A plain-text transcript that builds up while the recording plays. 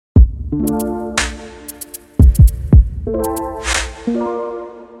So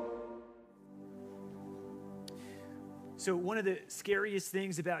one of the scariest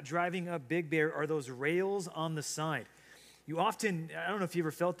things about driving up Big Bear are those rails on the side. You often, I don't know if you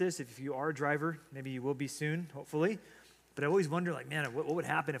ever felt this, if you are a driver, maybe you will be soon, hopefully, but I always wonder, like, man, what would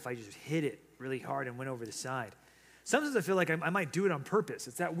happen if I just hit it really hard and went over the side? Sometimes I feel like I might do it on purpose.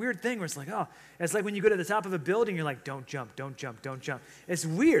 It's that weird thing where it's like, oh, it's like when you go to the top of a building, you're like, don't jump, don't jump, don't jump. It's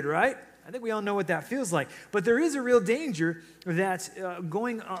weird, right? I think we all know what that feels like. But there is a real danger that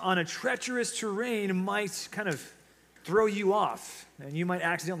going on a treacherous terrain might kind of throw you off, and you might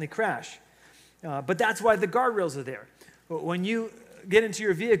accidentally crash. But that's why the guardrails are there. When you get into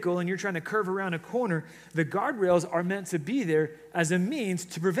your vehicle and you're trying to curve around a corner, the guardrails are meant to be there as a means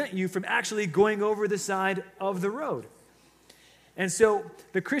to prevent you from actually going over the side of the road. And so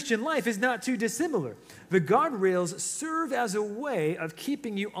the Christian life is not too dissimilar. The guardrails serve as a way of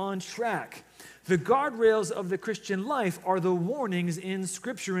keeping you on track. The guardrails of the Christian life are the warnings in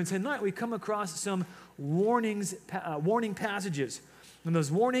Scripture. And tonight we come across some warning passages. And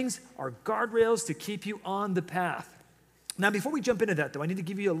those warnings are guardrails to keep you on the path. Now, before we jump into that, though, I need to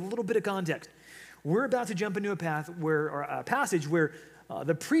give you a little bit of context. We're about to jump into a passage where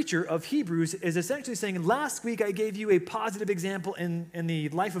the preacher of Hebrews is essentially saying, last week I gave you a positive example in the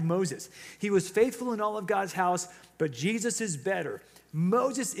life of Moses. He was faithful in all of God's house, but Jesus is better.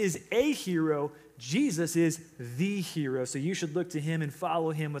 Moses is a hero. Jesus is the hero. So you should look to him and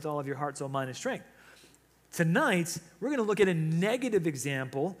follow him with all of your heart, soul, mind, and strength. Tonight, we're going to look at a negative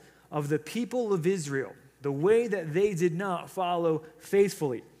example of the people of Israel, the way that they did not follow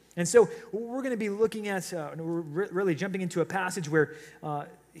faithfully. And so we're going to be looking at, we're really jumping into a passage where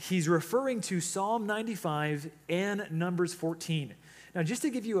he's referring to Psalm 95 and Numbers 14. Now, just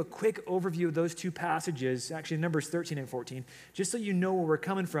to give you a quick overview of those two passages, actually Numbers 13 and 14, just so you know where we're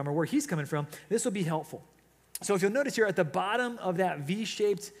coming from or where he's coming from, this will be helpful. So if you'll notice here at the bottom of that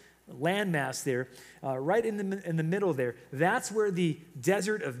V-shaped landmass there, right in the middle there, that's where the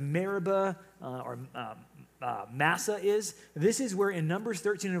desert of Meribah or Massa is. This is where in Numbers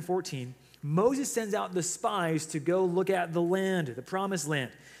 13 and 14, Moses sends out the spies to go look at the land, the promised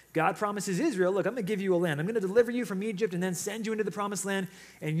land. God promises Israel, look, I'm going to give you a land. I'm going to deliver you from Egypt and then send you into the promised land,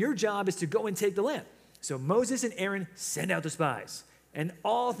 and your job is to go and take the land. So Moses and Aaron send out the spies, and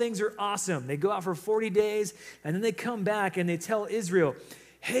all things are awesome. They go out for 40 days, and then they come back and they tell Israel,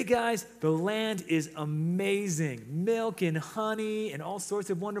 hey guys, the land is amazing. Milk and honey and all sorts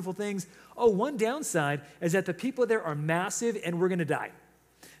of wonderful things. Oh, one downside is that the people there are massive and we're going to die.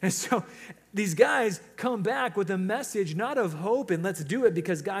 And so these guys come back with a message not of hope and let's do it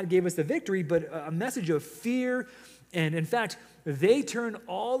because God gave us the victory, but a message of fear. And in fact, they turn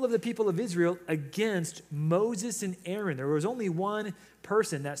all of the people of Israel against Moses and Aaron. There was only one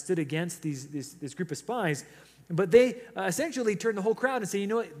person that stood against this group of spies. But they essentially turn the whole crowd and say, you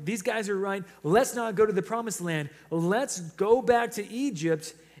know what, these guys are right. Let's not go to the promised land. Let's go back to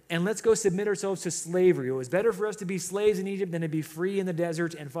Egypt and let's go submit ourselves to slavery. It was better for us to be slaves in Egypt than to be free in the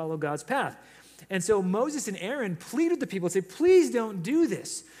desert and follow God's path. And so Moses and Aaron plead with the people and say, please don't do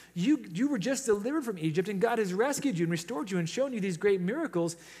this. You were just delivered from Egypt and God has rescued you and restored you and shown you these great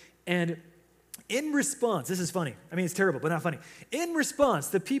miracles. And in response, this is funny. I mean, it's terrible, but not funny. In response,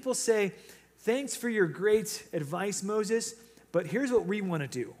 the people say, thanks for your great advice, Moses, but here's what we want to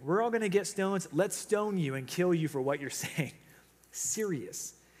do. We're all going to get stones. Let's stone you and kill you for what you're saying.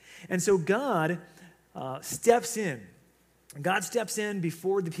 Serious. And so God steps in. God steps in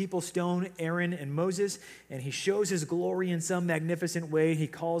before the people stone Aaron and Moses, and he shows his glory in some magnificent way. He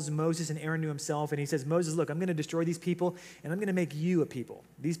calls Moses and Aaron to himself, and he says, Moses, look, I'm going to destroy these people, and I'm going to make you a people.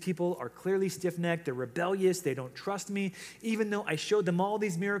 These people are clearly stiff-necked. They're rebellious. They don't trust me, even though I showed them all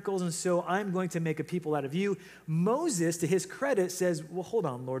these miracles, and so I'm going to make a people out of you. Moses, to his credit, says, well, hold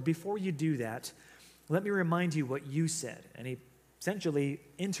on, Lord. Before you do that, let me remind you what you said. And he essentially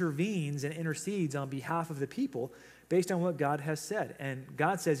intervenes and intercedes on behalf of the people based on what God has said. And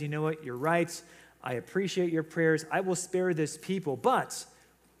God says, you know what, you're right. I appreciate your prayers. I will spare this people. But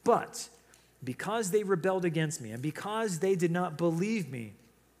because they rebelled against me and because they did not believe me,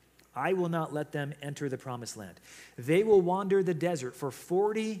 I will not let them enter the promised land. They will wander the desert for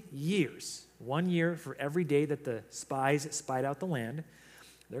 40 years, 1 year for every day that the spies spied out the land.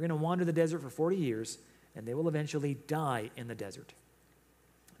 They're going to wander the desert for 40 years, and they will eventually die in the desert.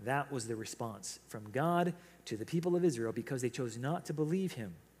 That was the response from God to the people of Israel because they chose not to believe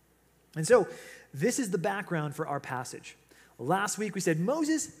him. And so this is the background for our passage. Last week we said,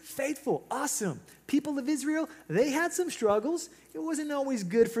 Moses, faithful, awesome. People of Israel, they had some struggles. It wasn't always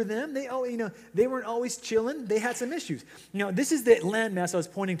good for them. They weren't always chilling. They had some issues. This is the landmass I was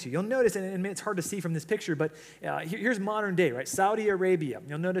pointing to. You'll notice, and it's hard to see from this picture, but here's modern day, right? Saudi Arabia.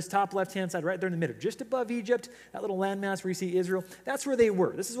 You'll notice top left-hand side, right there in the middle, just above Egypt, that little landmass where you see Israel. That's where they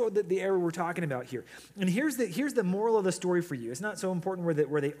were. This is what the era we're talking about here. And here's the moral of the story for you. It's not so important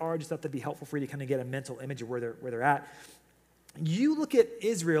where they are. Just thought that'd be helpful for you to kind of get a mental image of where they're at. You look at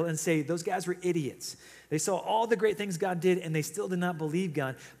Israel and say, those guys were idiots. They saw all the great things God did, and they still did not believe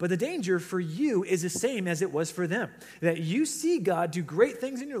God. But the danger for you is the same as it was for them, that you see God do great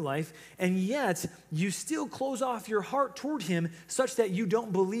things in your life, and yet you still close off your heart toward him such that you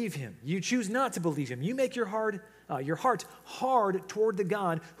don't believe him. You choose not to believe him. You make your heart hard toward the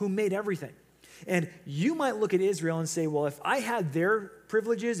God who made everything. And you might look at Israel and say, well, if I had their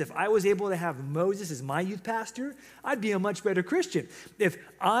privileges, if I was able to have Moses as my youth pastor, I'd be a much better Christian. If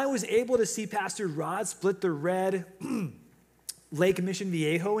I was able to see Pastor Rod split the red Lake Mission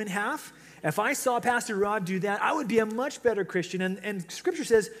Viejo in half, if I saw Pastor Rod do that, I would be a much better Christian. And Scripture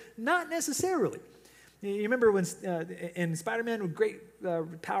says, not necessarily. You remember when in Spider-Man, with great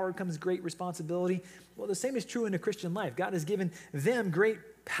power comes great responsibility? Well, the same is true in a Christian life. God has given them great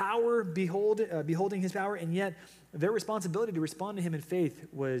power, beholding his power, and yet their responsibility to respond to him in faith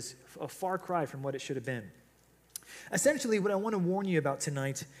was a far cry from what it should have been. Essentially, what I want to warn you about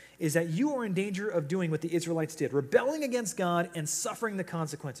tonight is that you are in danger of doing what the Israelites did, rebelling against God and suffering the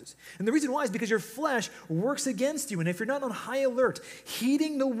consequences. And the reason why is because your flesh works against you. And if you're not on high alert,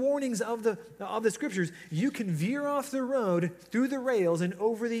 heeding the warnings of the Scriptures, you can veer off the road through the rails and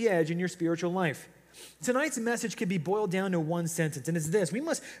over the edge in your spiritual life. Tonight's message can be boiled down to one sentence, and it's this: we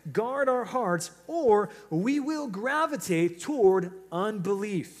must guard our hearts or we will gravitate toward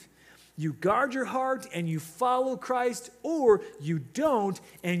unbelief. You guard your heart and you follow Christ, or you don't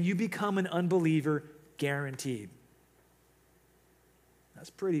and you become an unbeliever, guaranteed. That's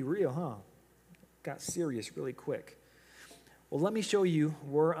pretty real, huh? Got serious really quick. Well, let me show you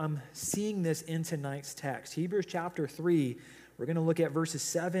where I'm seeing this in tonight's text. Hebrews chapter 3, we're going to look at verses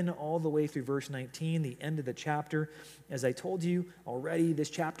 7 all the way through verse 19, the end of the chapter. As I told you already, this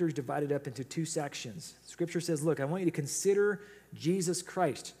chapter is divided up into two sections. Scripture says, look, I want you to consider Jesus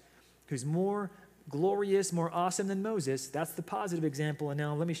Christ, who's more glorious, more awesome than Moses. That's the positive example. And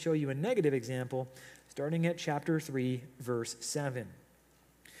now let me show you a negative example, starting at chapter 3, verse 7.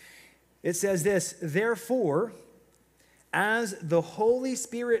 It says this: therefore, as the Holy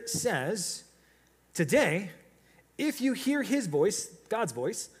Spirit says, today, if you hear his voice, God's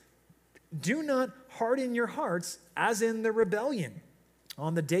voice, do not harden your hearts as in the rebellion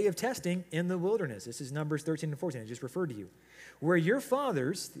on the day of testing in the wilderness. This is Numbers 13 and 14. I just referred to you. Where your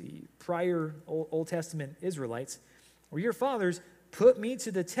fathers, the prior Old Testament Israelites, where your fathers put me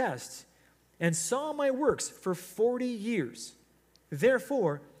to the test and saw my works for 40 years.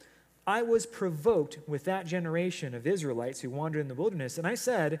 Therefore, I was provoked with that generation of Israelites who wandered in the wilderness, and I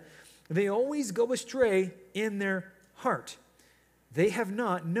said, they always go astray in their heart. They have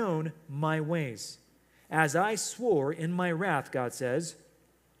not known my ways. As I swore in my wrath, God says,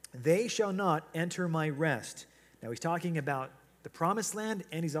 they shall not enter my rest. Now he's talking about the promised land,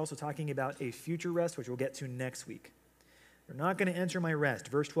 and he's also talking about a future rest, which we'll get to next week. They're not going to enter my rest.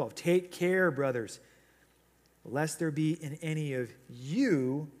 Verse 12, take care, brothers, lest there be in any of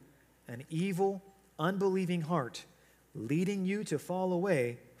you an evil, unbelieving heart, leading you to fall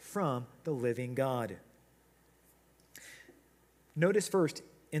away from the living God. Notice first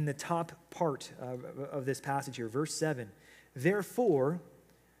in the top part of this passage here, verse 7, therefore,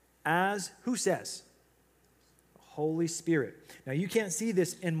 as who says? Holy Spirit. Now, you can't see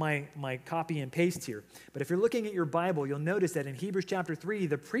this in my copy and paste here, but if you're looking at your Bible, you'll notice that in Hebrews chapter 3,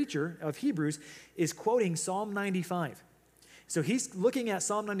 the preacher of Hebrews is quoting Psalm 95. So he's looking at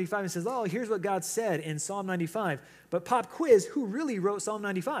Psalm 95 and says, oh, here's what God said in Psalm 95. But pop quiz, who really wrote Psalm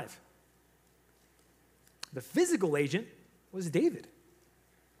 95? The physical agent was David.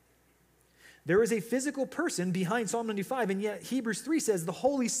 There is a physical person behind Psalm 95, and yet Hebrews 3 says the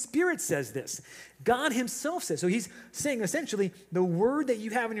Holy Spirit says this. God himself says. So he's saying essentially the word that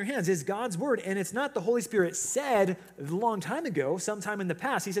you have in your hands is God's word, and it's not the Holy Spirit said a long time ago, sometime in the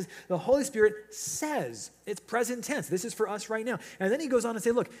past. He says the Holy Spirit says. It's present tense. This is for us right now. And then he goes on to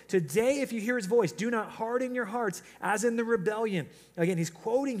say, look, today if you hear his voice, do not harden your hearts as in the rebellion. Again, he's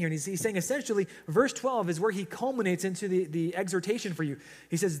quoting here, and he's saying essentially verse 12 is where he culminates into the exhortation for you.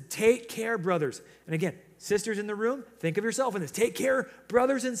 He says, take care, brothers. And again, sisters in the room, think of yourself in this. Take care,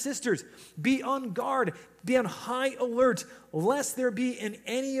 brothers and sisters. Be on guard. Be on high alert, lest there be in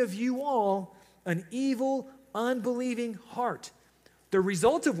any of you all an evil, unbelieving heart. The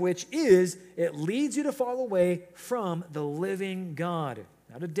result of which is it leads you to fall away from the living God.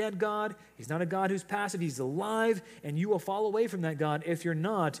 Not a dead God. He's not a God who's passive. He's alive, and you will fall away from that God if you're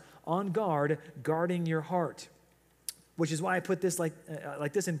not on guard, guarding your heart. Which is why I put this like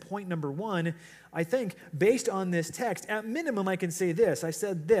this in point number 1. I think based on this text, at minimum, I can say this. I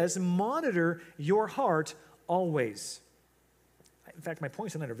said this: monitor your heart always. In fact, my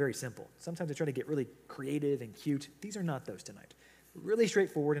points tonight are very simple. Sometimes I try to get really creative and cute. These are not those tonight. Really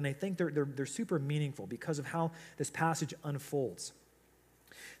straightforward, and I think they're super meaningful because of how this passage unfolds.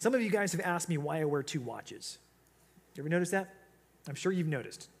 Some of you guys have asked me why I wear 2 watches. You ever notice that? I'm sure you've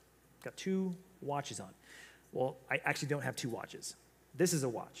noticed. Got 2 watches on. Well, I actually don't have 2 watches. This is a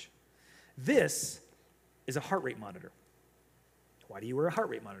watch. This is a heart rate monitor. Why do you wear a heart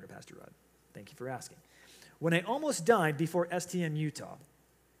rate monitor, Pastor Rod? Thank you for asking. When I almost died before STM Utah,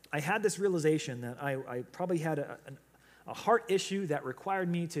 I had this realization that I probably had a heart issue that required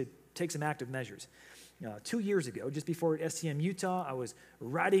me to take some active measures. 2 years ago, just before STM Utah, I was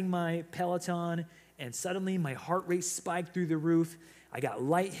riding my Peloton, and suddenly my heart rate spiked through the roof. I got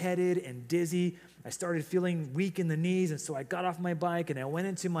lightheaded and dizzy. I started feeling weak in the knees, and so I got off my bike, and I went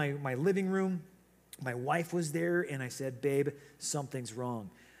into my living room. My wife was there, and I said, "Babe, something's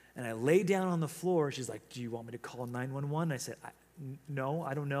wrong." And I lay down on the floor. She's like, "Do you want me to call 911?" I said, "No,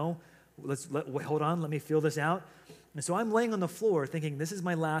 I don't know. Hold on, let me feel this out." And so I'm laying on the floor thinking, this is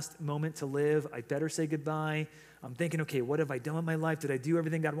my last moment to live. I better say goodbye. I'm thinking, okay, what have I done with my life? Did I do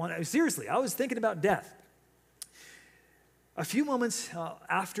everything God wanted? Seriously, I was thinking about death. A few moments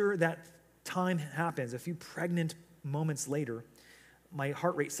after that time happens, a few pregnant moments later, my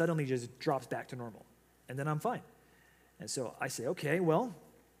heart rate suddenly just drops back to normal. And then I'm fine. And so I say, okay, well,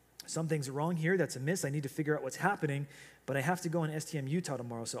 something's wrong here. That's amiss. I need to figure out what's happening. But I have to go in STM Utah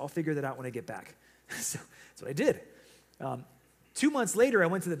tomorrow, so I'll figure that out when I get back. So that's what I did. 2 months later, I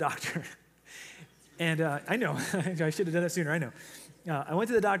went to the doctor. And I know, I should have done it sooner, I know. I went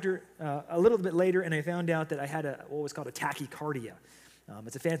to the doctor a little bit later, and I found out that I had what was called a tachycardia.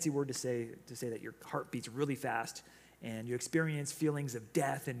 It's a fancy word to say that your heart beats really fast, and you experience feelings of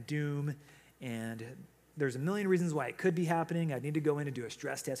death and doom, and there's a million reasons why it could be happening. I need to go in and do a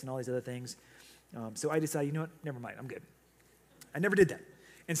stress test and all these other things. So I decided, you know what, never mind, I'm good. I never did that.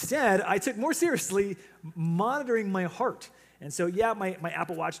 Instead, I took more seriously monitoring my heart. And so, yeah, my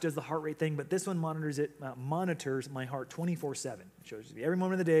Apple Watch does the heart rate thing, but this one monitors my heart 24/7. It shows me every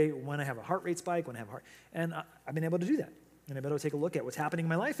moment of the day when I have a heart rate spike, when I have a heart, and I've been able to do that. And I've been able to take a look at what's happening in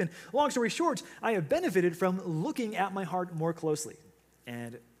my life. And long story short, I have benefited from looking at my heart more closely.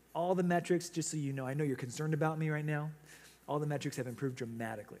 And all the metrics, just so you know, I know you're concerned about me right now, all the metrics have improved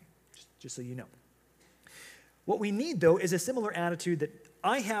dramatically, just so you know. What we need, though, is a similar attitude that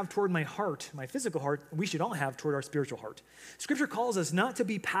I have toward my heart, my physical heart, we should all have toward our spiritual heart. Scripture calls us not to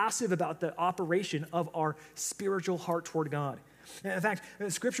be passive about the operation of our spiritual heart toward God. In fact,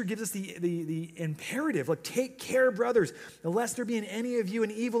 Scripture gives us the imperative, like, take care, brothers, lest there be in any of you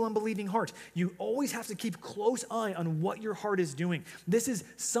an evil, unbelieving heart. You always have to keep close eye on what your heart is doing. This is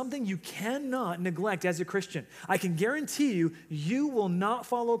something you cannot neglect as a Christian. I can guarantee you, you will not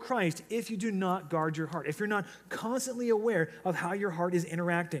follow Christ if you do not guard your heart, if you're not constantly aware of how your heart is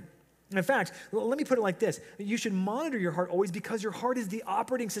interacting. In fact, let me put it like this. You should monitor your heart always because your heart is the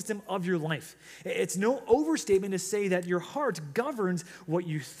operating system of your life. It's no overstatement to say that your heart governs what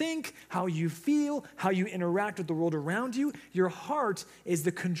you think, how you feel, how you interact with the world around you. Your heart is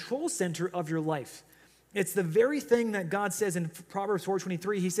the control center of your life. It's the very thing that God says in Proverbs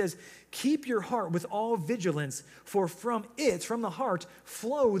 4:23. He says, keep your heart with all vigilance, for from the heart,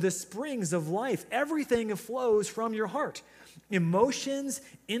 flow the springs of life. Everything flows from your heart. Emotions,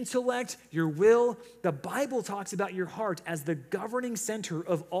 intellect, your will. The Bible talks about your heart as the governing center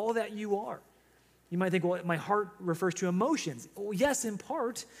of all that you are. You might think, well, my heart refers to emotions. Well, yes, in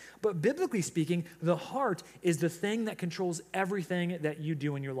part, but biblically speaking, the heart is the thing that controls everything that you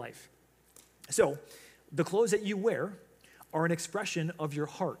do in your life. So, the clothes that you wear are an expression of your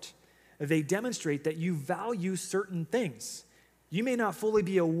heart. They demonstrate that you value certain things. You may not fully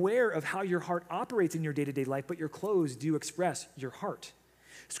be aware of how your heart operates in your day-to-day life, but your clothes do express your heart.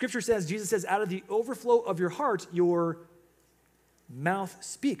 Scripture says, Jesus says, out of the overflow of your heart, your mouth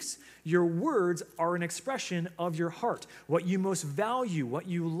speaks. Your words are an expression of your heart. What you most value, what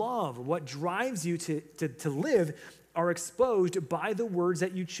you love, what drives you to live are exposed by the words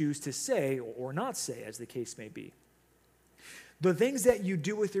that you choose to say or not say, as the case may be. The things that you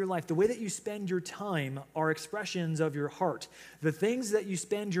do with your life, the way that you spend your time are expressions of your heart. The things that you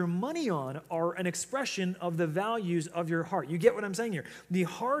spend your money on are an expression of the values of your heart. You get what I'm saying here? The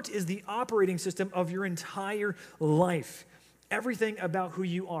heart is the operating system of your entire life. Everything about who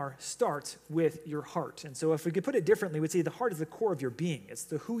you are starts with your heart. And so if we could put it differently, we'd say the heart is the core of your being. It's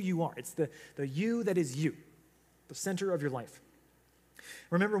the who you are. It's the you that is you, the center of your life.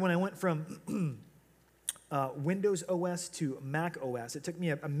 Remember when I went from Windows OS to Mac OS, it took me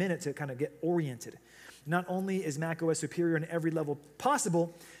a minute to kind of get oriented. Not only is Mac OS superior on every level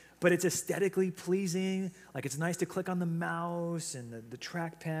possible, but it's aesthetically pleasing. Like it's nice to click on the mouse and the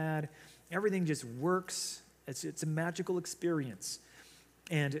trackpad. Everything just works. It's a magical experience.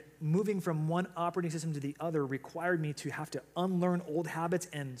 And moving from one operating system to the other required me to have to unlearn old habits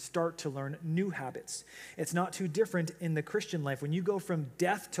and start to learn new habits. It's not too different in the Christian life. When you go from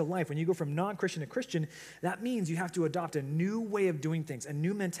death to life, when you go from non-Christian to Christian, that means you have to adopt a new way of doing things, a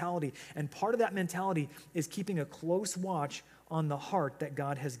new mentality. And part of that mentality is keeping a close watch on the heart that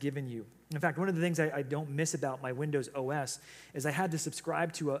God has given you. In fact, one of the things I don't miss about my Windows OS is I had to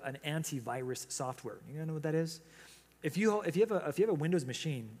subscribe to an antivirus software. You know what that is? If you have a Windows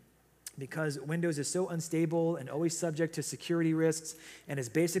machine, because Windows is so unstable and always subject to security risks and is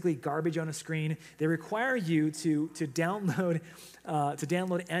basically garbage on a screen, they require you to download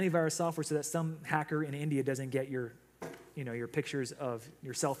antivirus software so that some hacker in India doesn't get your pictures of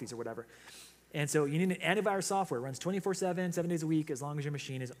your selfies or whatever. And so you need an antivirus software. It runs 24/7, 7 days a week, as long as your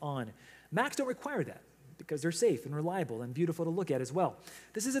machine is on. Macs don't require that, because they're safe and reliable and beautiful to look at as well.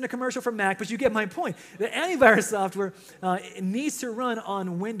 This isn't a commercial for Mac, but you get my point. The antivirus software it needs to run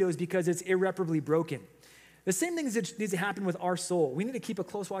on Windows because it's irreparably broken. The same thing needs to happen with our soul. We need to keep a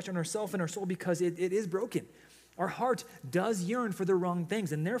close watch on ourselves and our soul because it is broken. Our heart does yearn for the wrong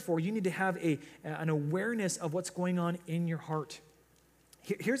things, and therefore you need to have an awareness of what's going on in your heart.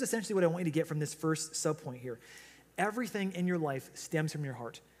 Here's essentially what I want you to get from this first subpoint here. Everything in your life stems from your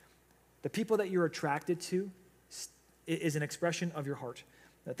heart. The people that you're attracted to is an expression of your heart.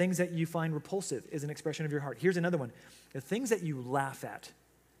 The things that you find repulsive is an expression of your heart. Here's another one. The things that you laugh at,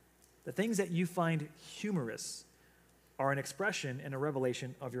 the things that you find humorous are an expression and a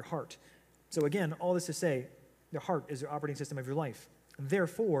revelation of your heart. So again, all this to say, the heart is the operating system of your life.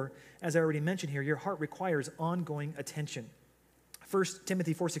 Therefore, as I already mentioned here, your heart requires ongoing attention. 1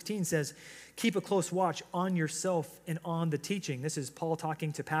 Timothy 4:16 says, keep a close watch on yourself and on the teaching. This is Paul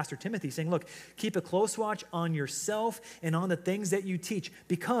talking to Pastor Timothy saying, look, keep a close watch on yourself and on the things that you teach,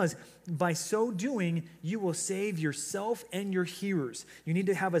 because by so doing, you will save yourself and your hearers. You need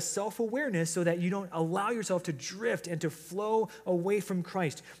to have a self-awareness so that you don't allow yourself to drift and to flow away from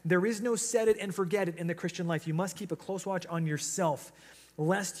Christ. There is no set it and forget it in the Christian life. You must keep a close watch on yourself,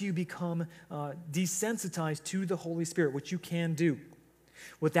 lest you become desensitized to the Holy Spirit, which you can do.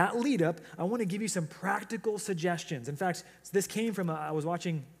 With that lead up, I want to give you some practical suggestions. In fact, this came from, I was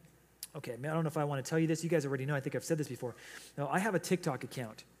watching, I don't know if I want to tell you this. You guys already know. I think I've said this before. No, I have a TikTok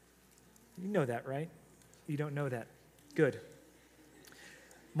account. You know that, right? You don't know that. Good.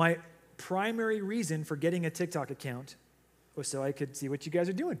 My primary reason for getting a TikTok account was so I could see what you guys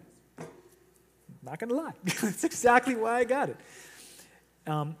are doing. Not going to lie. That's exactly why I got it.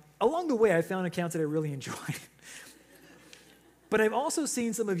 Along the way, I found accounts that I really enjoyed. But I've also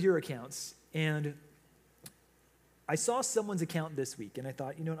seen some of your accounts, and I saw someone's account this week, and I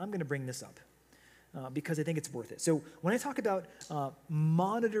thought, I'm going to bring this up because I think it's worth it. So when I talk about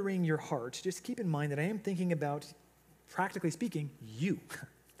monitoring your heart, just keep in mind that I am thinking about, practically speaking, you.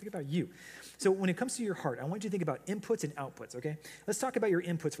 Think about you. So when it comes to your heart, I want you to think about inputs and outputs, okay? Let's talk about your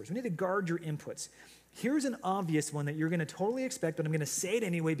inputs first. We need to guard your inputs. Here's an obvious one that you're going to totally expect, but I'm going to say it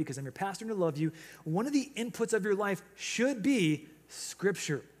anyway because I'm your pastor and I love you. One of the inputs of your life should be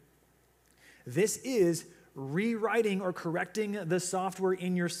Scripture. This is rewriting or correcting the software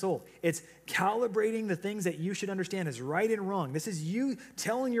in your soul. It's calibrating the things that you should understand as right and wrong. This is you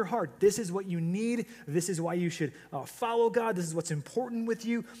telling your heart, this is what you need. This is why you should follow God. This is what's important with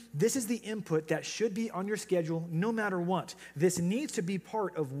you. This is the input that should be on your schedule no matter what. This needs to be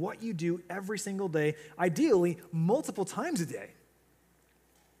part of what you do every single day, ideally multiple times a day.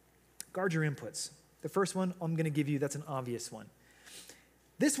 Guard your inputs. The first one I'm going to give you, that's an obvious one.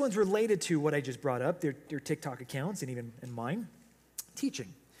 This one's related to what I just brought up, your TikTok accounts and even in mine,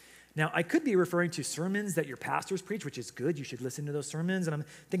 teaching. Now, I could be referring to sermons that your pastors preach, which is good. You should listen to those sermons. And I'm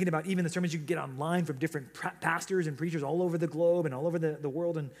thinking about even the sermons you can get online from different pastors and preachers all over the globe and all over the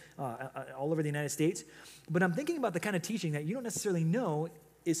world and all over the United States. But I'm thinking about the kind of teaching that you don't necessarily know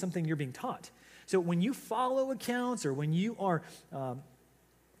is something you're being taught. So when you follow accounts or when you are,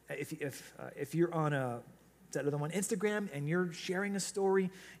 if you're on Is that other one Instagram, and you're sharing a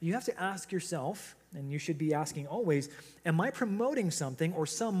story, you have to ask yourself, and you should be asking always, am I promoting something or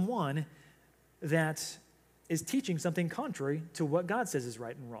someone that is teaching something contrary to what God says is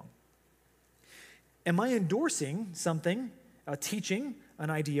right and wrong? Am I endorsing something, a teaching, an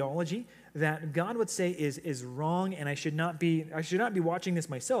ideology that God would say is wrong, and I should not be watching this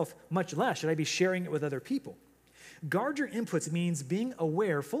myself, much less should I be sharing it with other people? Guard your inputs means being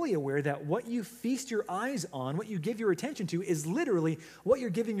aware, fully aware, that what you feast your eyes on, what you give your attention to, is literally what you're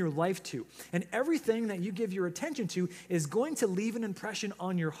giving your life to. And everything that you give your attention to is going to leave an impression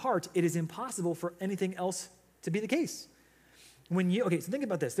on your heart. It is impossible for anything else to be the case. So think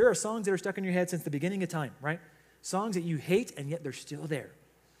about this. There are songs that are stuck in your head since the beginning of time, right? Songs that you hate, and yet they're still there.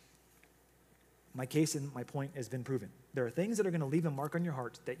 My case and my point has been proven. There are things that are going to leave a mark on your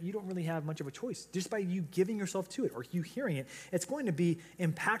heart that you don't really have much of a choice. Just by you giving yourself to it or you hearing it, it's going to be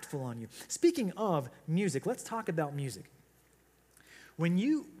impactful on you. Speaking of music, let's talk about music. When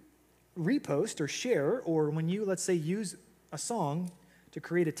you repost or share, or when you, let's say, use a song to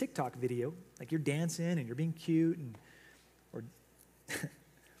create a TikTok video, like you're dancing and you're being cute, or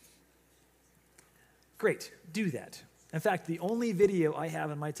great, do that. In fact, the only video I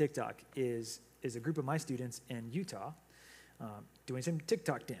have on my TikTok is a group of my students in Utah doing some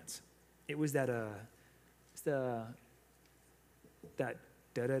TikTok dance. It was that da da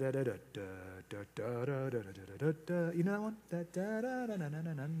da da da da da da da da da da. You know that one? Da da da da da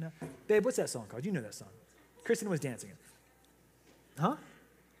da da. Babe, what's that song called? You know that song. Kristen was dancing it. Huh?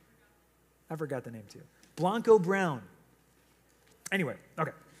 I forgot the name too. Blanco Brown. Anyway,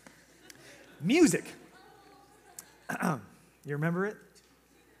 okay. Music. You remember it?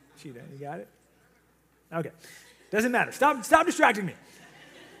 Sheeta, you got it? Okay. Doesn't matter. Stop distracting me.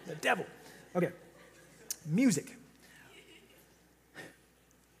 The devil. Okay. Music.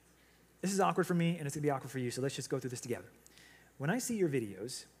 This is awkward for me, and it's going to be awkward for you, so let's just go through this together. When I see your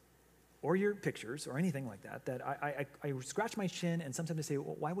videos or your pictures or anything like that I scratch my chin, and sometimes I say,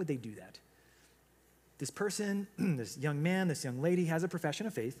 well, why would they do that? This person, this young man, this young lady has a profession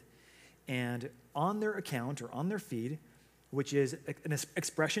of faith, and on their account or on their feed, which is an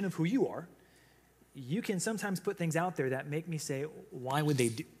expression of who you are, you can sometimes put things out there that make me say, why would they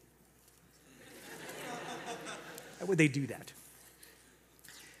do? Why would they do that?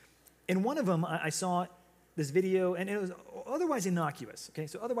 In one of them, I saw this video, and it was otherwise innocuous, okay?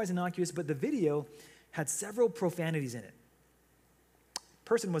 So otherwise innocuous, but the video had several profanities in it.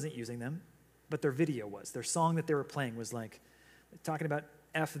 Person wasn't using them, but their video was. Their song that they were playing was like talking about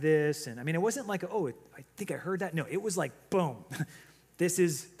F this, and I mean, it wasn't like, I think I heard that. No, it was like, boom, this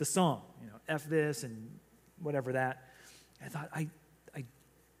is the song, F this and whatever that. And I thought,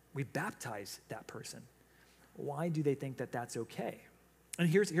 we baptize that person. Why do they think that that's okay? And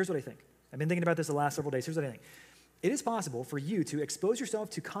here's what I think. I've been thinking about this the last several days. Here's what I think. It is possible for you to expose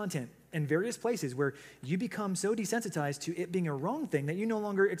yourself to content in various places where you become so desensitized to it being a wrong thing that you no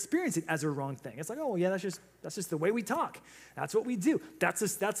longer experience it as a wrong thing. It's like, oh yeah, that's just the way we talk. That's what we do. That's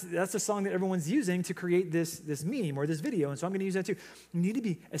the song that everyone's using to create this meme or this video, and so I'm going to use that too. You need to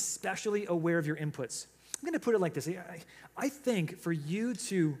be especially aware of your inputs. I'm going to put it like this. I think for you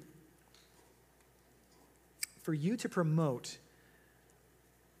to promote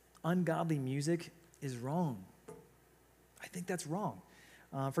ungodly music is wrong. I think that's wrong.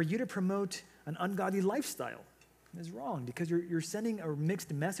 For you to promote an ungodly lifestyle is wrong because you're sending a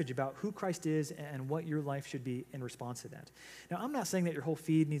mixed message about who Christ is and what your life should be in response to that. Now, I'm not saying that your whole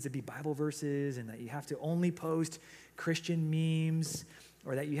feed needs to be Bible verses and that you have to only post Christian memes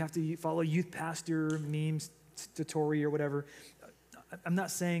or that you have to follow youth pastor memes, tutorial or whatever. I'm not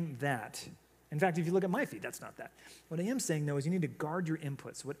saying that. In fact, if you look at my feed, that's not that. What I am saying, though, is you need to guard your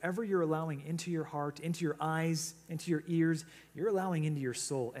inputs. Whatever you're allowing into your heart, into your eyes, into your ears, you're allowing into your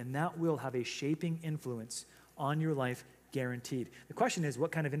soul, and that will have a shaping influence on your life, guaranteed. The question is,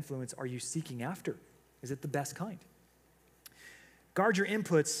 what kind of influence are you seeking after? Is it the best kind? Guard your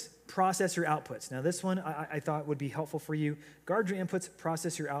inputs, process your outputs. Now, this one I thought would be helpful for you. Guard your inputs,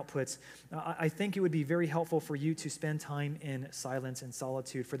 process your outputs. I think it would be very helpful for you to spend time in silence and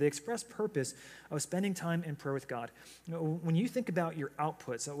solitude for the express purpose of spending time in prayer with God. When you think about your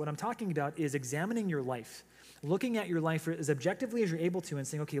outputs, what I'm talking about is examining your life, looking at your life as objectively as you're able to and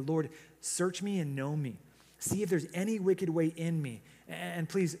saying, okay, Lord, search me and know me. See if there's any wicked way in me, and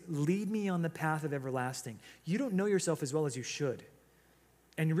please lead me on the path of everlasting. You don't know yourself as well as you should.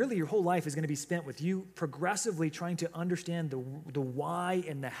 And really, your whole life is going to be spent with you progressively trying to understand the why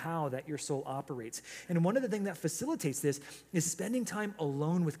and the how that your soul operates. And one of the things that facilitates this is spending time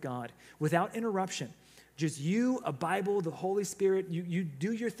alone with God without interruption. Just you, a Bible, the Holy Spirit, you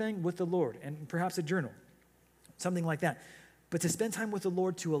do your thing with the Lord, and perhaps a journal. something like that. But to spend time with the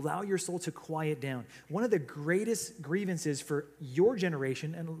Lord, to allow your soul to quiet down. One of the greatest grievances for your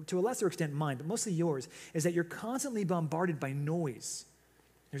generation, and to a lesser extent mine, but mostly yours, is that you're constantly bombarded by noise.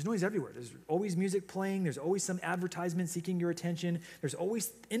 There's noise everywhere. There's always music playing. There's always some advertisement seeking your attention. There's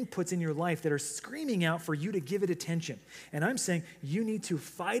always inputs in your life that are screaming out for you to give it attention. And I'm saying you need to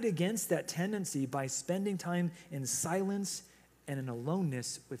fight against that tendency by spending time in silence and in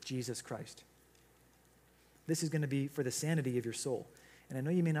aloneness with Jesus Christ. This is going to be for the sanity of your soul. And I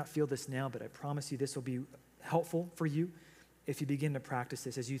know you may not feel this now, but I promise you this will be helpful for you if you begin to practice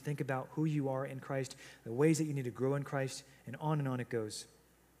this as you think about who you are in Christ, the ways that you need to grow in Christ, and on it goes.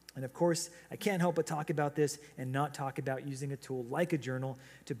 And of course, I can't help but talk about this and not talk about using a tool like a journal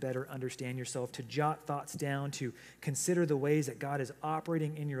to better understand yourself, to jot thoughts down, to consider the ways that God is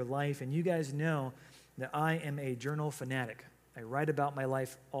operating in your life. And you guys know that I am a journal fanatic. I write about my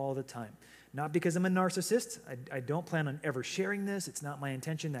life all the time. Not because I'm a narcissist. I don't plan on ever sharing this. It's not my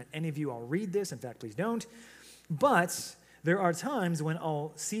intention that any of you all read this. In fact, please don't. But there are times when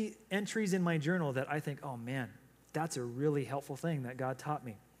I'll see entries in my journal that I think, oh man, that's a really helpful thing that God taught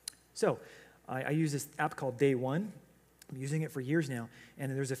me. So I use this app called Day One. I'm using it for years now.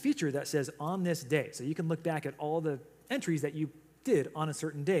 And there's a feature that says on this day. So you can look back at all the entries that you did on a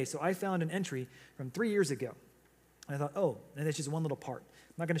certain day. So I found an entry from 3 years ago. And I thought, oh, and it's just one little part.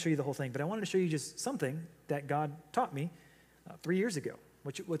 I'm not going to show you the whole thing, but I wanted to show you just something that God taught me 3 years ago.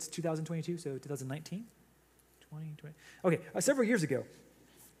 What's 2022? So 2019? 2020? Okay, several years ago.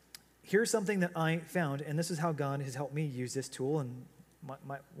 Here's something that I found, and this is how God has helped me use this tool, and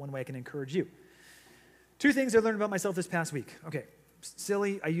one way I can encourage you. 2 things I learned about myself this past week. Okay,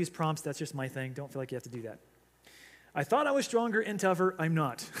 silly, I use prompts. That's just my thing. Don't feel like you have to do that. I thought I was stronger and tougher. I'm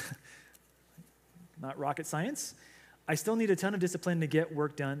not. Not rocket science. I still need a ton of discipline to get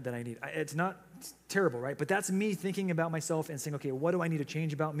work done that I need. It's not terrible, right? But that's me thinking about myself and saying, okay, what do I need to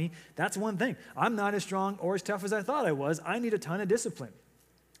change about me? That's one thing. I'm not as strong or as tough as I thought I was. I need a ton of discipline,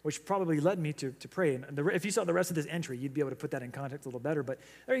 which probably led me to pray. And if you saw the rest of this entry, you'd be able to put that in context a little better. But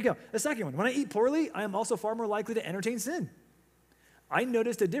there you go. The second one, when I eat poorly, I am also far more likely to entertain sin. I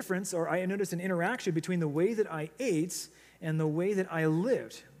noticed a difference, or I noticed an interaction between the way that I ate and the way that I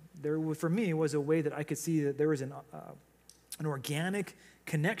lived. There, for me, was a way that I could see that there was an organic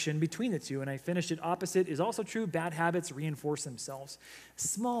connection between the two, and I finished it opposite. Is also true. Bad habits reinforce themselves.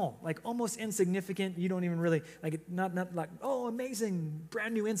 Small, like almost insignificant. You don't even really, like, not like, oh, amazing,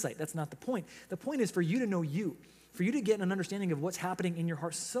 brand new insight. That's not the point. The point is for you to know you, for you to get an understanding of what's happening in your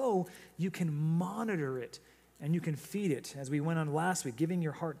heart so you can monitor it and you can feed it. As we went on last week, giving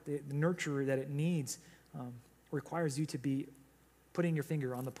your heart the nurture that it needs requires you to be putting your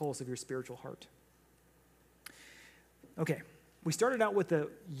finger on the pulse of your spiritual heart. Okay, we started out with the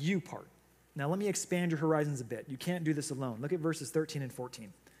you part. Now let me expand your horizons a bit. You can't do this alone. Look at verses 13 and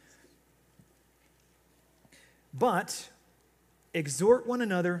 14. But exhort one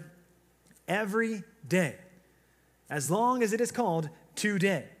another every day, as long as it is called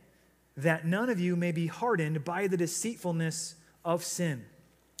today, that none of you may be hardened by the deceitfulness of sin.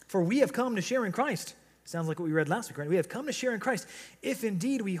 For we have come to share in Christ. Sounds like what we read last week, right? We have come to share in Christ if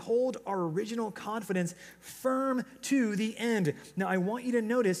indeed we hold our original confidence firm to the end. Now, I want you to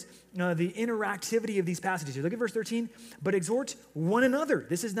notice the interactivity of these passages here. Look at verse 13. But exhort one another.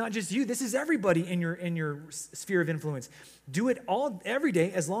 This is not just you. This is everybody in your sphere of influence. Do it every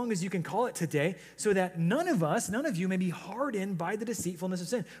day as long as you can call it today, so that none of you may be hardened by the deceitfulness of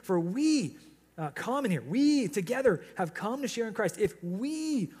sin. For we we together have come to share in Christ. If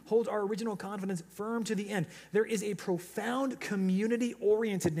we hold our original confidence firm to the end, there is a profound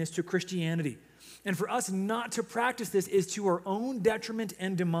community-orientedness to Christianity. And for us not to practice this is to our own detriment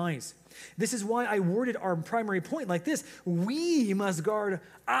and demise. This is why I worded our primary point like this. We must guard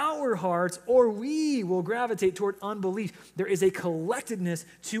our hearts, or we will gravitate toward unbelief. There is a collectedness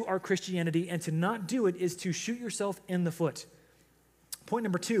to our Christianity, and to not do it is to shoot yourself in the foot. Point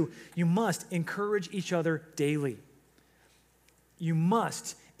number 2, you must encourage each other daily. You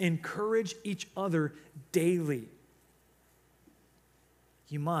must encourage each other daily.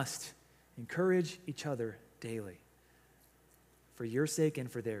 You must encourage each other daily, for your sake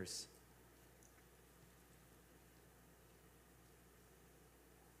and for theirs.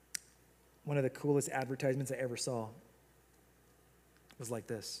 One of the coolest advertisements I ever saw was like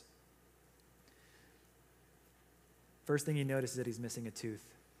this. First thing you notice is that he's missing a tooth.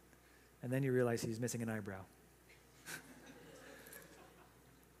 And then you realize he's missing an eyebrow.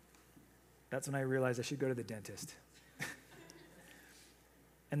 That's when I realized I should go to the dentist.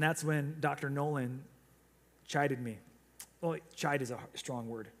 And that's when Dr. Nolan chided me. Well, chide is a strong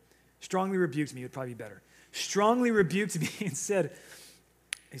word. strongly rebuked me would probably be better. Strongly rebuked me and said,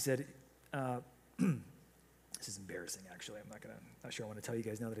 this is embarrassing, actually. Not sure I want to tell you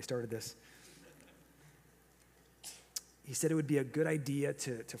guys now that I started this. He said it would be a good idea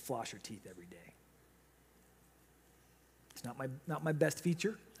to floss your teeth every day. It's not my best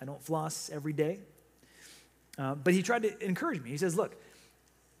feature. I don't floss every day. But he tried to encourage me. He says, look,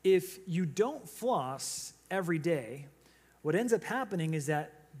 if you don't floss every day, what ends up happening is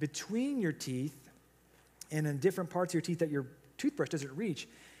that between your teeth and in different parts of your teeth that your toothbrush doesn't reach,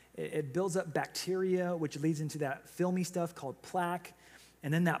 it builds up bacteria, which leads into that filmy stuff called plaque.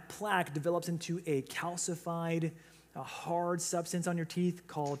 And then that plaque develops into a calcified, a hard substance on your teeth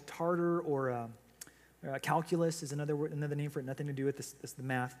called tartar or calculus is another name for it, nothing to do with this the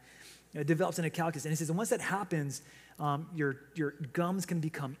math. It develops into calculus. And he says, and once that happens, your gums can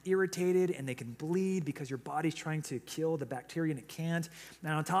become irritated and they can bleed because your body's trying to kill the bacteria and it can't.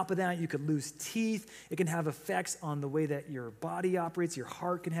 And on top of that, you could lose teeth. It can have effects on the way that your body operates. Your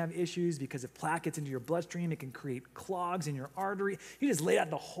heart can have issues because if plaque gets into your bloodstream, it can create clogs in your artery. He just laid out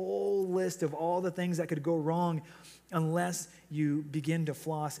the whole list of all the things that could go wrong unless you begin to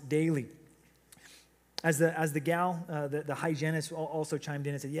floss daily. As the gal, the hygienist also chimed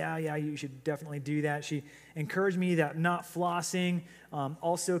in and said, yeah, you should definitely do that. She encouraged me that not flossing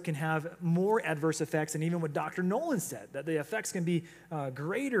also can have more adverse effects than even what Dr. Nolan said, that the effects can be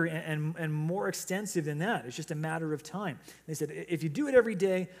greater and more extensive than that. It's just a matter of time. They said, if you do it every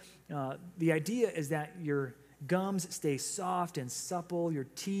day, the idea is that your gums stay soft and supple. Your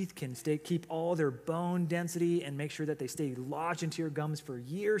teeth can keep all their bone density and make sure that they stay lodged into your gums for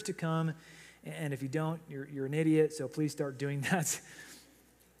years to come. And if you don't, you're an idiot, so please start doing that.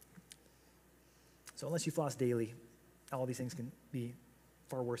 So unless you floss daily, all these things can be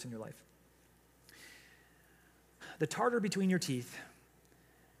far worse in your life. The tartar between your teeth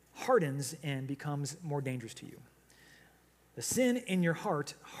hardens and becomes more dangerous to you. The sin in your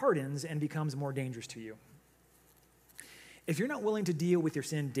heart hardens and becomes more dangerous to you. If you're not willing to deal with your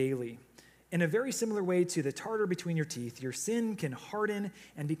sin daily, in a very similar way to the tartar between your teeth, your sin can harden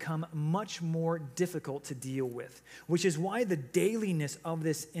and become much more difficult to deal with, which is why the dailiness of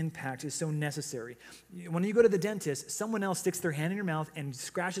this impact is so necessary. When you go to the dentist, someone else sticks their hand in your mouth and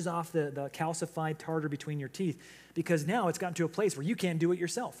scratches off the calcified tartar between your teeth because now it's gotten to a place where you can't do it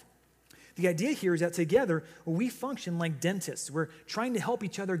yourself. The idea here is that together, we function like dentists. We're trying to help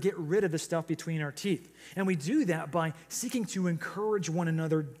each other get rid of the stuff between our teeth. And we do that by seeking to encourage one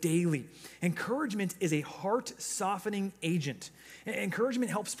another daily. Encouragement is a heart-softening agent.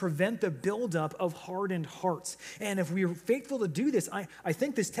 Encouragement helps prevent the buildup of hardened hearts. And if we are faithful to do this, I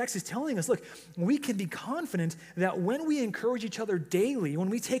think this text is telling us, look, we can be confident that when we encourage each other daily, when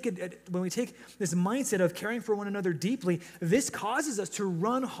we take this mindset of caring for one another deeply, this causes us to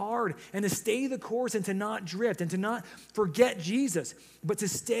run hard and to stay the course and to not drift and to not forget Jesus, but to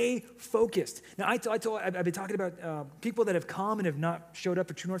stay focused. Now, I've been talking about people that have come and have not showed up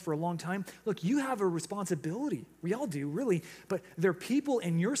for True North for a long time. Look, you have a responsibility. We all do, really. But there are people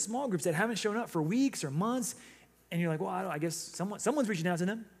in your small groups that haven't shown up for weeks or months, and you're like, well, I guess someone's reaching out to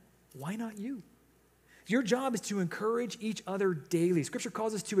them. Why not you? Your job is to encourage each other daily. Scripture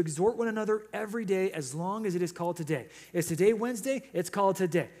calls us to exhort one another every day as long as it is called today. Is today Wednesday? It's called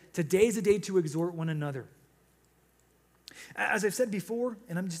today. Today's a day to exhort one another. As I've said before,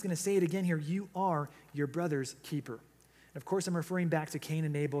 and I'm just going to say it again here, you are your brother's keeper. And of course, I'm referring back to Cain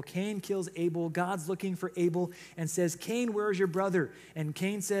and Abel. Cain kills Abel. God's looking for Abel and says, Cain, where is your brother? And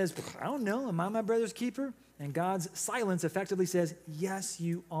Cain says, I don't know. Am I my brother's keeper? And God's silence effectively says, yes,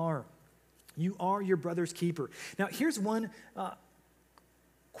 you are. You are your brother's keeper. Now, here's one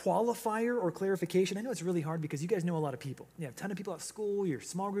qualifier or clarification. I know it's really hard because you guys know a lot of people. You have a ton of people at school. Your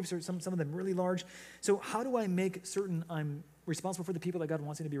small groups are some of them really large. So how do I make certain I'm responsible for the people that God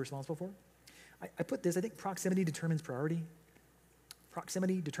wants me to be responsible for? I put this, I think proximity determines priority.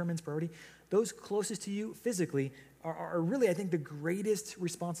 Proximity determines priority. Those closest to you physically are really, I think, the greatest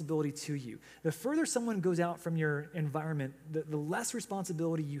responsibility to you. The further someone goes out from your environment, the less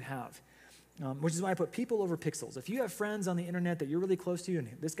responsibility you have. Which is why I put people over pixels. If you have friends on the internet that you're really close to, and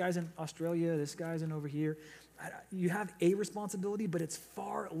this guy's in Australia, this guy's in over here, you have a responsibility, but it's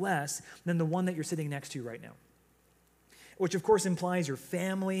far less than the one that you're sitting next to right now. Which of course implies your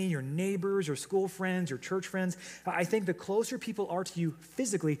family, your neighbors, your school friends, your church friends. I think the closer people are to you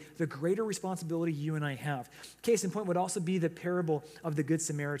physically, the greater responsibility you and I have. Case in point would also be the parable of the Good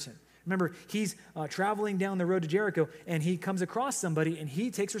Samaritan. Remember, he's traveling down the road to Jericho, and he comes across somebody, and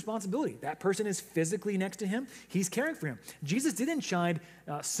he takes responsibility. That person is physically next to him. He's caring for him. Jesus didn't chide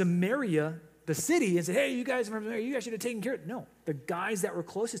Samaria, the city and said, hey, you guys should have taken care of it. No, the guys that were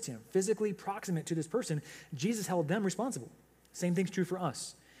closest to him, physically proximate to this person, Jesus held them responsible. Same thing's true for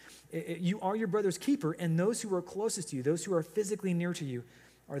us. You are your brother's keeper, and those who are closest to you, those who are physically near to you,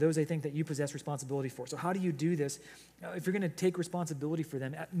 are those I think that you possess responsibility for. So how do you do this? If you're going to take responsibility for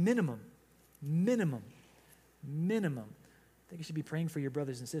them, at minimum, I think you should be praying for your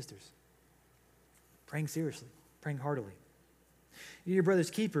brothers and sisters. Praying seriously, praying heartily. You're your brother's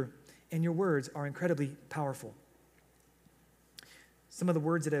keeper, and your words are incredibly powerful. Some of the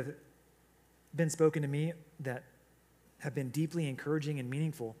words that have been spoken to me that have been deeply encouraging and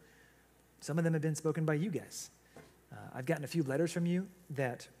meaningful, some of them have been spoken by you guys. I've gotten a few letters from you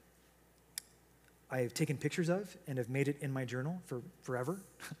that I've taken pictures of and have made it in my journal for forever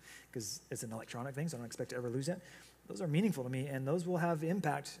because it's an electronic thing, so I don't expect to ever lose it. Those are meaningful to me, and those will have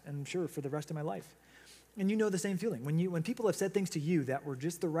impact, I'm sure, for the rest of my life. And you know the same feeling. When people have said things to you that were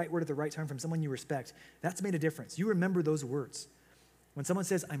just the right word at the right time from someone you respect, that's made a difference. You remember those words. When someone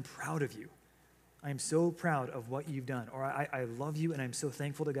says, I'm proud of you, I am so proud of what you've done, or I love you and I'm so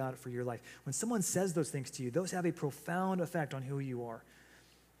thankful to God for your life. When someone says those things to you, those have a profound effect on who you are.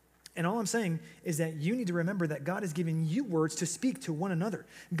 And all I'm saying is that you need to remember that God has given you words to speak to one another.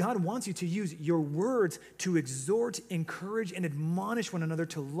 God wants you to use your words to exhort, encourage, and admonish one another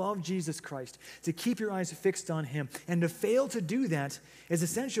to love Jesus Christ, to keep your eyes fixed on him. And to fail to do that is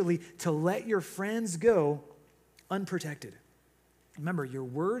essentially to let your friends go unprotected. Remember, your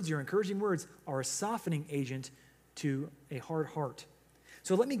words, your encouraging words, are a softening agent to a hard heart.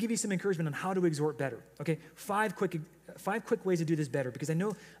 So let me give you some encouragement on how to exhort better. Okay, five quick ways to do this better, because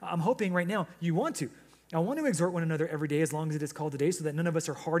I'm hoping right now you want to. I want to exhort one another every day as long as it is called today so that none of us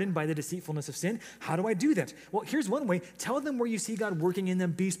are hardened by the deceitfulness of sin. How do I do that? Well, here's one way. Tell them where you see God working in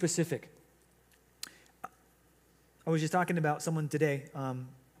them. Be specific. I was just talking about someone today,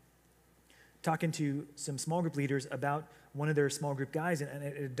 talking to some small group leaders about one of their small group guys, and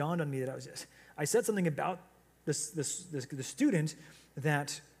it dawned on me that I said something about the student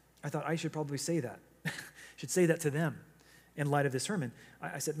that I thought I should probably say that. Should say that to them in light of this sermon.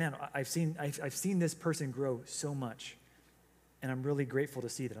 I said, man, I've seen this person grow so much, and I'm really grateful to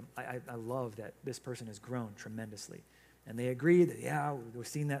see that. I love that this person has grown tremendously. And they agreed that, yeah, we've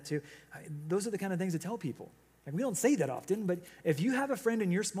seen that too. Those are the kind of things to tell people. Like, we don't say that often, but if you have a friend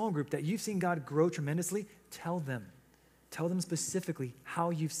in your small group that you've seen God grow tremendously, tell them. Tell them specifically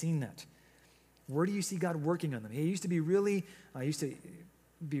how you've seen that. Where do you see God working on them? He used to be really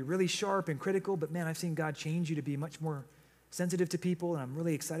sharp and critical, but man, I've seen God change you to be much more sensitive to people, and I'm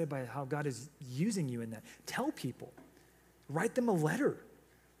really excited by how God is using you in that. Tell people. Write them a letter.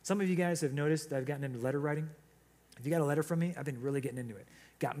 Some of you guys have noticed that I've gotten into letter writing. If you got a letter from me, I've been really getting into it.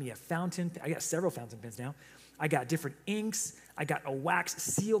 Got me a fountain. I got several fountain pens now. I got different inks. I got a wax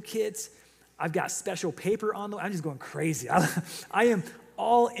seal kit. I've got special paper on them. I'm just going crazy. I am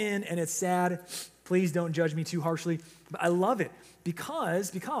all in, and it's sad. Please don't judge me too harshly. But I love it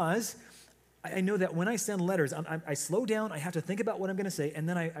because I know that when I send letters, I slow down. I have to think about what I'm going to say, and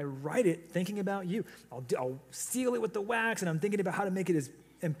then I write it thinking about you. I'll seal it with the wax, and I'm thinking about how to make it as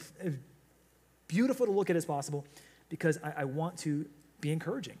beautiful to look at as possible because I want to be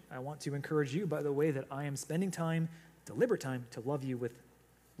encouraging. I want to encourage you by the way that I am spending time, deliberate time, to love you with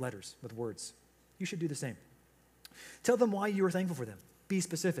letters, with words. You should do the same. Tell them why you are thankful for them. Be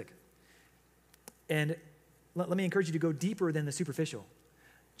specific. And let me encourage you to go deeper than the superficial.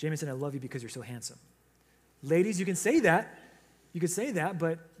 Jameson, I love you because you're so handsome. Ladies, you can say that. You could say that,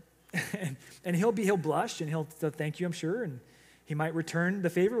 but and he'll blush and he'll thank you, I'm sure, and he might return the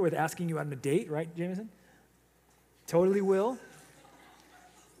favor with asking you out on a date, right, Jameson? Totally will.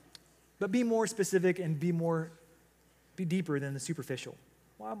 But be more specific and be deeper than the superficial.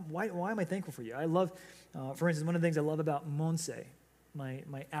 Why am I thankful for you? I love, for instance, one of the things I love about Monse, my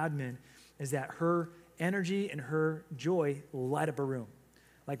admin, is that her energy and her joy light up a room.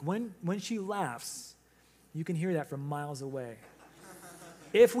 Like when she laughs, you can hear that from miles away.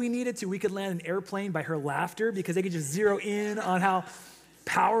 If we needed to, we could land an airplane by her laughter because they could just zero in on how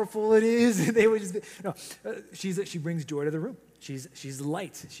powerful it is. They would just she brings joy to the room. She's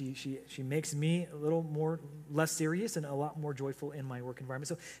light. She makes me a little less serious and a lot more joyful in my work environment.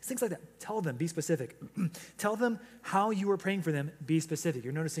 So things like that. Tell them, be specific. Tell them how you are praying for them, be specific.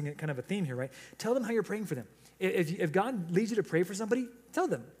 You're noticing kind of a theme here, right? Tell them how you're praying for them. If God leads you to pray for somebody, tell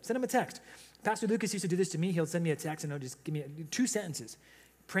them. Send them a text. Pastor Lucas used to do this to me. He'll send me a text and he'll just give me 2 sentences.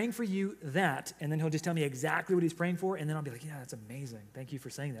 Praying for you that, and then he'll just tell me exactly what he's praying for, and then I'll be like, yeah, that's amazing. Thank you for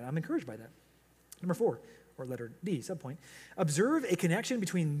saying that. I'm encouraged by that. Number 4, or letter D, subpoint, observe a connection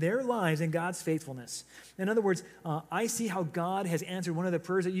between their lives and God's faithfulness. In other words, I see how God has answered one of the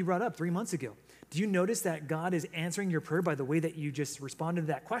prayers that you brought up 3 months ago. Do you notice that God is answering your prayer by the way that you just responded to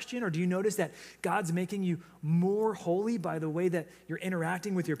that question? Or do you notice that God's making you more holy by the way that you're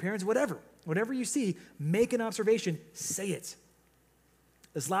interacting with your parents? Whatever you see, make an observation, say it.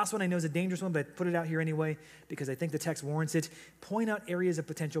 This last one I know is a dangerous one, but I put it out here anyway because I think the text warrants it. Point out areas of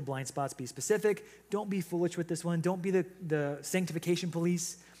potential blind spots. Be specific. Don't be foolish with this one. Don't be the sanctification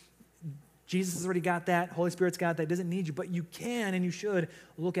police. Jesus has already got that. Holy Spirit's got that. Doesn't need you, but you can and you should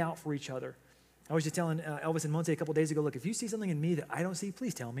look out for each other. I was just telling Elvis and Monte a couple days ago, look, if you see something in me that I don't see,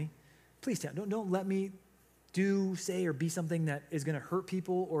 please tell me. Please tell. Don't let me do, say, or be something that is going to hurt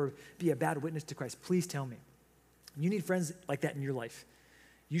people or be a bad witness to Christ. Please tell me. You need friends like that in your life.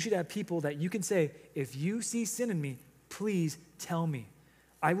 You should have people that you can say, if you see sin in me, please tell me.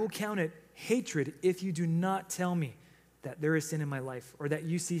 I will count it hatred if you do not tell me that there is sin in my life or that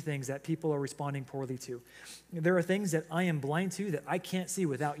you see things that people are responding poorly to. There are things that I am blind to that I can't see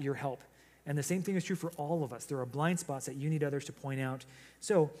without your help. And the same thing is true for all of us. There are blind spots that you need others to point out.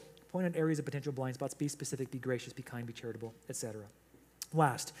 So point out areas of potential blind spots. Be specific, be gracious, be kind, be charitable, etc.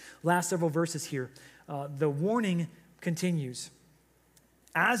 Last several verses here. The warning continues.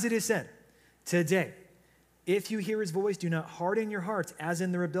 As it is said, today, if you hear his voice, do not harden your hearts as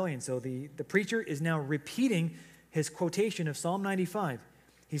in the rebellion. So the preacher is now repeating his quotation of Psalm 95.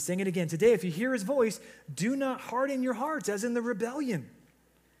 He's saying it again. Today, if you hear his voice, do not harden your hearts as in the rebellion.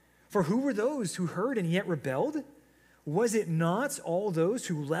 For who were those who heard and yet rebelled? Was it not all those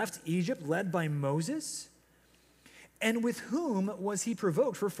who left Egypt led by Moses? And with whom was he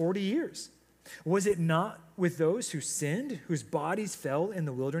provoked for 40 years? Was it not with those who sinned, whose bodies fell in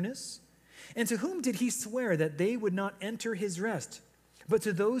the wilderness? And to whom did he swear that they would not enter his rest, but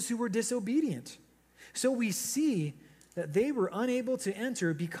to those who were disobedient? So we see that they were unable to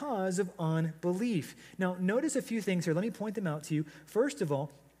enter because of unbelief. Now, notice a few things here. Let me point them out to you. First of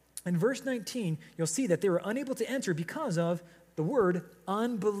all, in verse 19, you'll see that they were unable to enter because of the word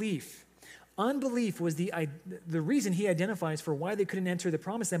unbelief. Unbelief was the reason he identifies for why they couldn't enter the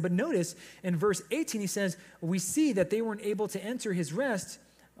promised land. But notice in verse 18, he says, we see that they weren't able to enter his rest.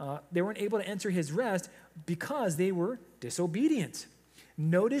 They weren't able to enter his rest because they were disobedient.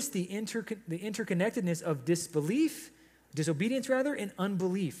 Notice the interconnectedness of disobedience, and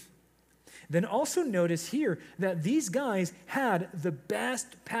unbelief. Then also notice here that these guys had the best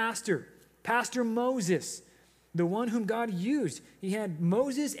pastor, Pastor Moses, the one whom God used. He had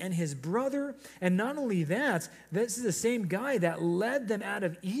Moses and his brother, and not only that, this is the same guy that led them out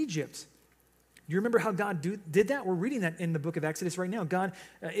of Egypt. You remember how God did that? We're reading that in the book of Exodus right now. God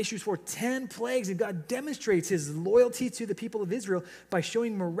issues forth 10 plagues, and God demonstrates his loyalty to the people of Israel by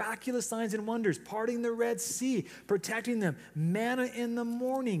showing miraculous signs and wonders, parting the Red Sea, protecting them, manna in the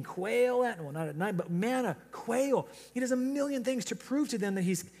morning, quail not at night, but manna, quail. He does a million things to prove to them that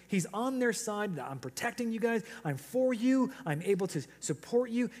he's on their side, that I'm protecting you guys, I'm for you, I'm able to support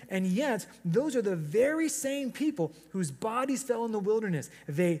you. And yet, those are the very same people whose bodies fell in the wilderness.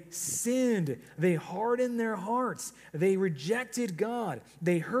 They sinned. They hardened their hearts. They rejected God.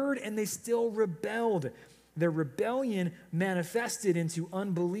 They heard and they still rebelled. Their rebellion manifested into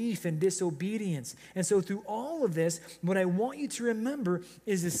unbelief and disobedience. And so through all of this, what I want you to remember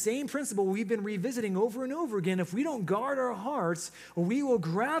is the same principle we've been revisiting over and over again. If we don't guard our hearts, we will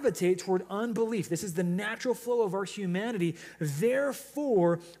gravitate toward unbelief. This is the natural flow of our humanity.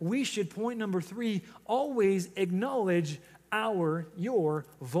 Therefore, we should, point number 3, always acknowledge your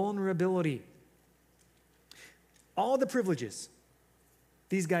vulnerability. All the privileges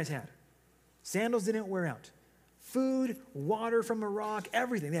these guys had. Sandals didn't wear out. Food, water from a rock,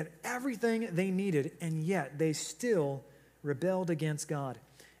 everything. They had everything they needed, and yet they still rebelled against God.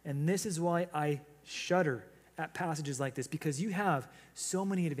 And this is why I shudder at passages like this, because you have so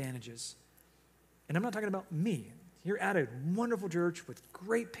many advantages. And I'm not talking about me. You're at a wonderful church with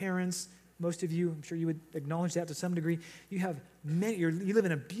great parents. Most of you, I'm sure you would acknowledge that to some degree. You have many, you live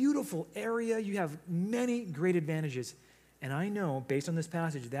in a beautiful area. You have many great advantages. And I know, based on this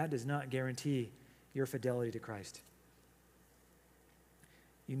passage, that does not guarantee your fidelity to Christ.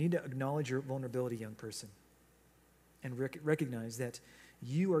 You need to acknowledge your vulnerability, young person, and recognize that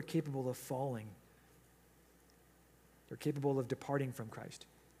you are capable of falling. You're capable of departing from Christ.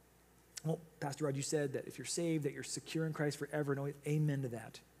 Well, Pastor Rod, you said that if you're saved, that you're secure in Christ forever. No, amen to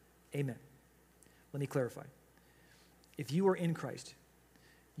that. Amen. Let me clarify. If you are in Christ,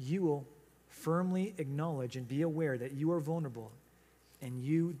 you will firmly acknowledge and be aware that you are vulnerable and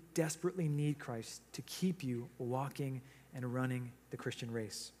you desperately need Christ to keep you walking and running the Christian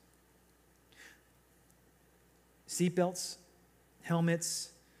race. Seatbelts,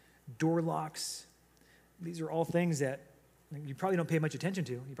 helmets, door locks. These are all things that you probably don't pay much attention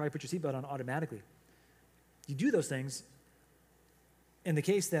to. You probably put your seatbelt on automatically. You do those things in the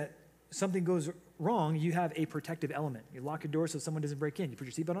case that something goes wrong, you have a protective element. You lock your door so someone doesn't break in. You put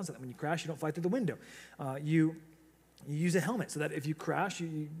your seatbelt on so that when you crash, you don't fly through the window. You use a helmet so that if you crash,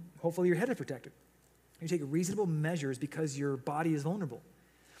 hopefully your head is protected. You take reasonable measures because your body is vulnerable.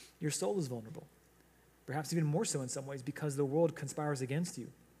 Your soul is vulnerable. Perhaps even more so in some ways because the world conspires against you.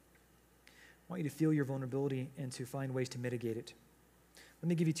 I want you to feel your vulnerability and to find ways to mitigate it. Let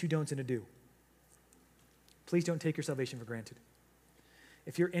me give you 2 don'ts and a do. Please don't take your salvation for granted.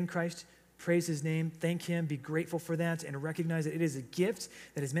 If you're in Christ, praise his name, thank him, be grateful for that, and recognize that it is a gift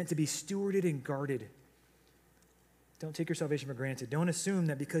that is meant to be stewarded and guarded. Don't take your salvation for granted. Don't assume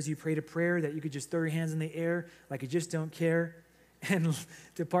that because you prayed a prayer that you could just throw your hands in the air like you just don't care and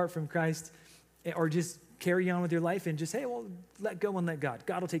depart from Christ, or just carry on with your life and just, hey, well, let go and let God.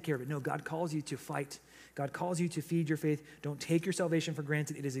 God will take care of it. No, God calls you to fight. God calls you to feed your faith. Don't take your salvation for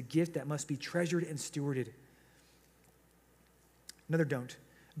granted. It is a gift that must be treasured and stewarded. Another don't.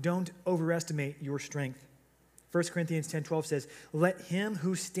 Don't overestimate your strength. 1 Corinthians 10:12 says, let him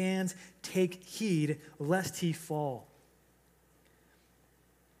who stands take heed lest he fall.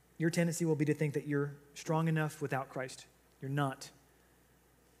 Your tendency will be to think that you're strong enough without Christ. You're not.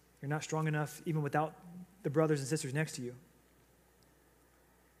 You're not strong enough even without the brothers and sisters next to you.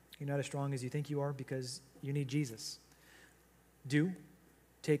 You're not as strong as you think you are because you need Jesus. Do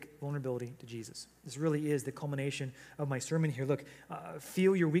take vulnerability to Jesus. This really is the culmination of my sermon here. Look,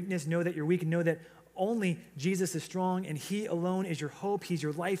 feel your weakness, know that you're weak, and know that only Jesus is strong, and he alone is your hope. He's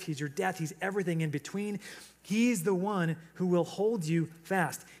your life. He's your death. He's everything in between. He's the one who will hold you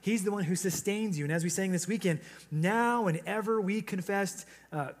fast. He's the one who sustains you. And as we sang this weekend, now and ever we confess,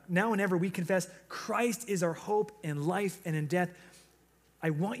 Christ is our hope in life and in death. I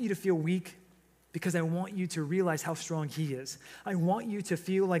want you to feel weak because I want you to realize how strong he is. I want you to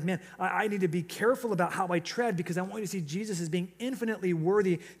feel like, man, I need to be careful about how I tread because I want you to see Jesus as being infinitely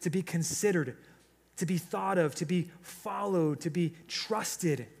worthy to be considered, to be thought of, to be followed, to be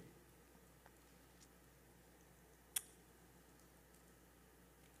trusted.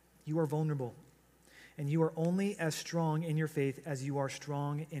 You are vulnerable, and you are only as strong in your faith as you are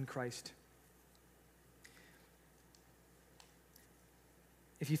strong in Christ.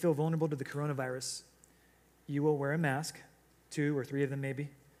 If you feel vulnerable to the coronavirus, you will wear a mask, 2 or 3 of them maybe.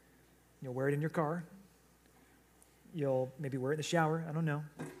 You'll wear it in your car. You'll maybe wear it in the shower, I don't know.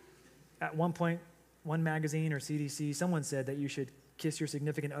 At one point, one magazine or CDC, someone said that you should kiss your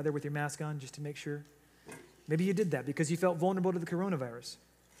significant other with your mask on just to make sure. Maybe you did that because you felt vulnerable to the coronavirus.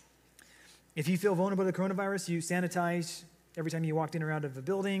 If you feel vulnerable to the coronavirus, you sanitize every time you walked in or out of a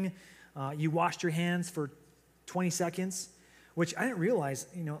building. You washed your hands for 20 seconds, which I didn't realize,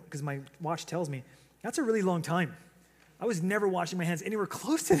 because my watch tells me, that's a really long time. I was never washing my hands anywhere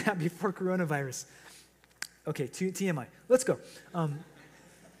close to that before coronavirus. Okay, TMI. Let's go.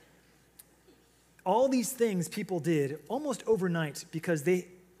 All these things people did almost overnight because they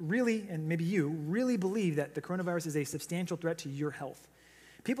really, and maybe you, really believe that the coronavirus is a substantial threat to your health.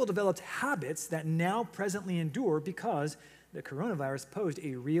 People developed habits that now presently endure because the coronavirus posed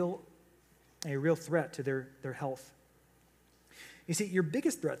a real threat to their health. You see, your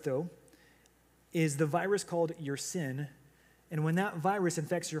biggest threat, though, is the virus called your sin. And when that virus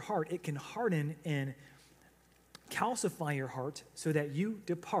infects your heart, it can harden and calcify your heart so that you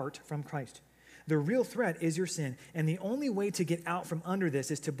depart from Christ. The real threat is your sin. And the only way to get out from under this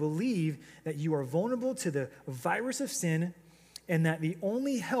is to believe that you are vulnerable to the virus of sin and that the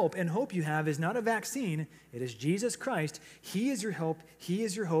only help and hope you have is not a vaccine, it is Jesus Christ. He is your help. He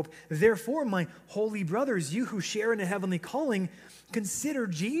is your hope. Therefore, my holy brothers, you who share in a heavenly calling, consider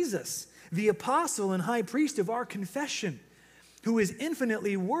Jesus, the apostle and high priest of our confession, who is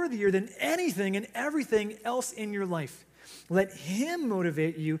infinitely worthier than anything and everything else in your life. Let him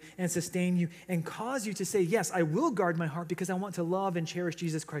motivate you and sustain you and cause you to say, yes, I will guard my heart because I want to love and cherish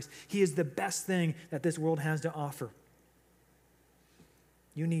Jesus Christ. He is the best thing that this world has to offer.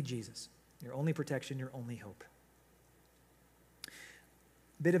 You need Jesus, your only protection, your only hope.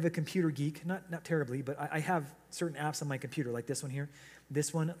 Bit of a computer geek, not terribly, but I have certain apps on my computer, like this one here.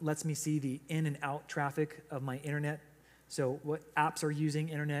 This one lets me see the in and out traffic of my internet. So what apps are using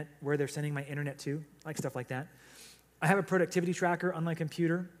internet, where they're sending my internet to, like stuff like that. I have a productivity tracker on my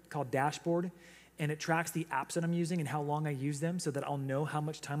computer called Dashboard, and it tracks the apps that I'm using and how long I use them so that I'll know how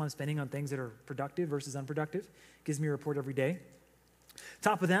much time I'm spending on things that are productive versus unproductive. It gives me a report every day.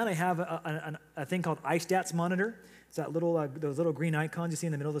 Top of that, I have a thing called iStats Monitor. It's that little, those little green icons you see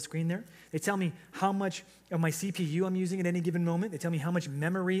in the middle of the screen there. They tell me how much of my CPU I'm using at any given moment. They tell me how much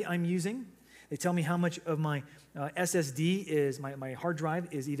memory I'm using. They tell me how much of my SSD is, my hard drive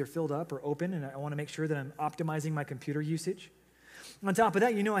is either filled up or open, and I want to make sure that I'm optimizing my computer usage. On top of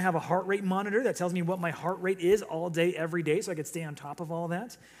that, I have a heart rate monitor that tells me what my heart rate is all day, every day, so I can stay on top of all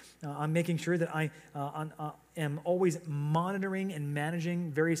that. I'm making sure that I am always monitoring and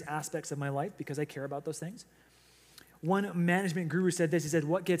managing various aspects of my life because I care about those things. One management guru said this. He said,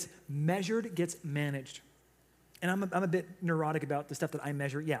 what gets measured gets managed. And I'm a bit neurotic about the stuff that I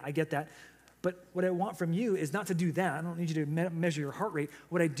measure. Yeah, I get that. But what I want from you is not to do that. I don't need you to measure your heart rate.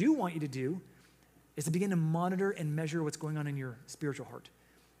 What I do want you to do is to begin to monitor and measure what's going on in your spiritual heart.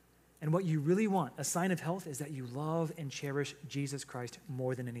 And what you really want, a sign of health, is that you love and cherish Jesus Christ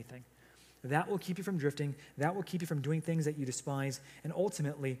more than anything. That will keep you from drifting. That will keep you from doing things that you despise. And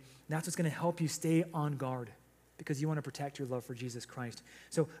ultimately, that's what's going to help you stay on guard because you want to protect your love for Jesus Christ.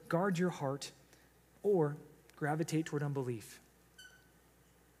 So guard your heart or gravitate toward unbelief.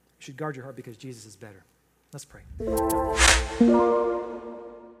 You should guard your heart because Jesus is better. Let's pray.